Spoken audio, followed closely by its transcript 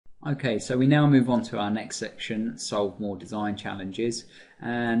Okay, so we now move on to our next section, solve more design challenges.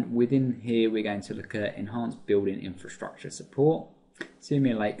 And within here, we're going to look at enhanced building infrastructure support,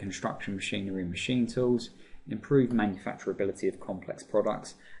 simulate construction machinery and machine tools, improve manufacturability of complex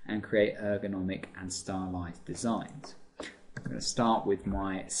products, and create ergonomic and stylized designs. I'm going to start with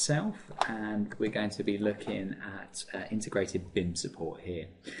myself, and we're going to be looking at integrated BIM support here.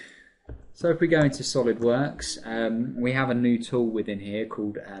 So if we go into SolidWorks, we have a new tool within here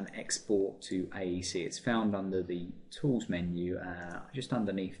called Export to AEC. It's found under the Tools menu, just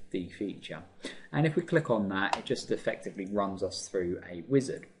underneath the feature. And if we click on that, it just effectively runs us through a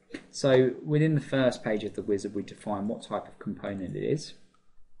wizard. So within the first page of the wizard, we define what type of component it is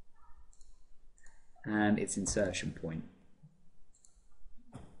and its insertion point.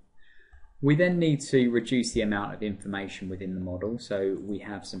 We then need to reduce the amount of information within the model, so we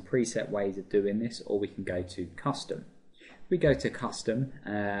have some preset ways of doing this, or we can go to custom. If we go to custom,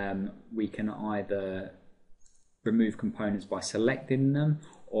 we can either remove components by selecting them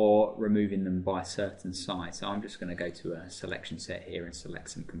or removing them by a certain size. So I'm just going to go to a selection set here and select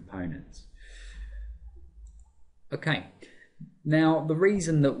some components. Okay. Now, the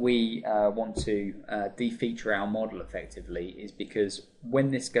reason that we want to defeature our model effectively is because when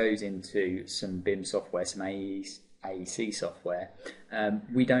this goes into some BIM software, some AEC software,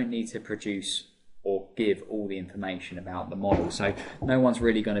 we don't need to produce or give all the information about the model. So no one's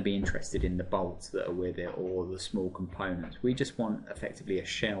really going to be interested in the bolts that are with it or the small components. We just want effectively a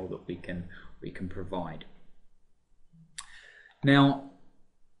shell that we can provide. Now,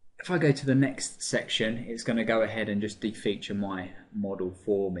 if I go to the next section, it's going to go ahead and just defeature my model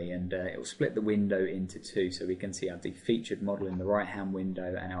for me, and it will split the window into two, so we can see our defeatured model in the right hand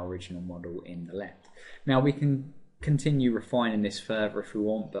window and our original model in the left. Now we can continue refining this further if we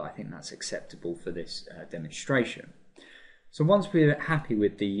want, but I think that's acceptable for this demonstration. So once we're happy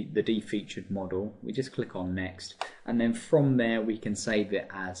with the defeatured model, we just click on next, and then from there we can save it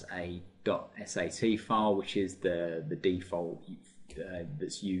as a .sat file, which is the default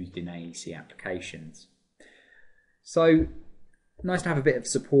that's used in AEC applications. So nice to have a bit of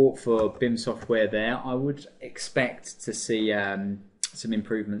support for BIM software there. I would expect to see some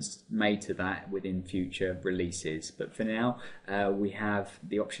improvements made to that within future releases, but for now we have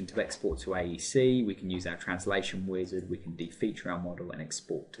the option to export to AEC. We can use our translation wizard, we can defeature our model and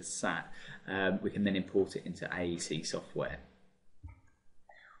export to SAT. We can then import it into AEC software.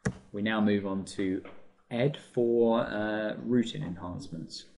 We now move on to Ed for routing enhancements.